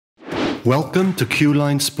Welcome to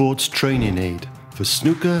Cueline Sports Training Aid for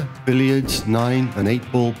snooker, billiards, 9 and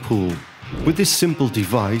 8 ball pool. With this simple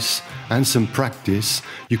device and some practice,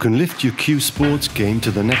 you can lift your Cuesports game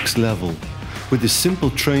to the next level. With this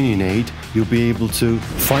simple training aid, you'll be able to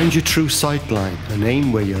find your true sightline and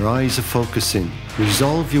aim where your eyes are focusing,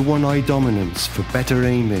 resolve your one-eye dominance for better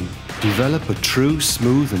aiming, develop a true,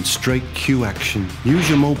 smooth and straight cue action, use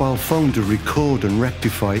your mobile phone to record and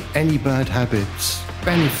rectify any bad habits,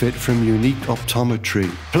 benefit from unique optometry.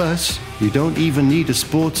 Plus, you don't even need a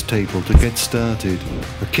sports table to get started.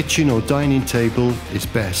 A kitchen or dining table is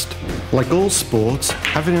best. Like all sports,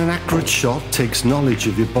 having an accurate shot takes knowledge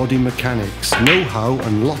of your body mechanics, know-how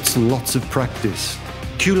and lots of practice.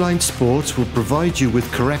 Cueline Sports will provide you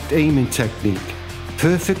with correct aiming technique,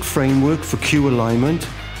 perfect framework for cue alignment,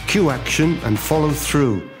 cue action and follow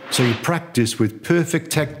through, so you practice with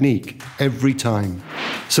perfect technique every time.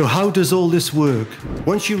 So how does all this work?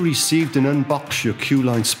 Once you received and unbox your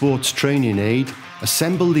Cueline Sports Training Aid,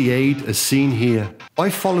 assemble the aid as seen here. By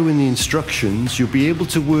following the instructions, you'll be able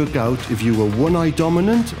to work out if you are one-eye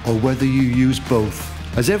dominant or whether you use both.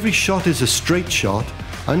 As every shot is a straight shot,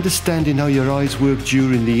 understanding how your eyes work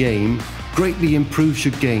during the aim greatly improves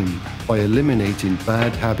your game by eliminating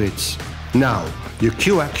bad habits. Now, your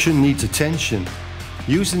cue action needs attention.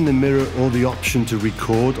 Using the mirror or the option to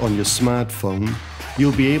record on your smartphone,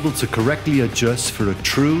 you'll be able to correctly adjust for a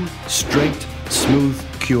true, straight, smooth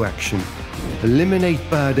cue action. Eliminate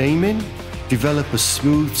bad aiming, develop a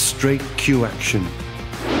smooth, straight cue action.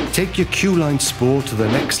 Take your Cueline Sport to the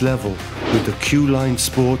next level with the Cueline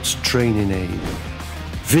Sports Training Aid.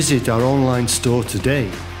 Visit our online store today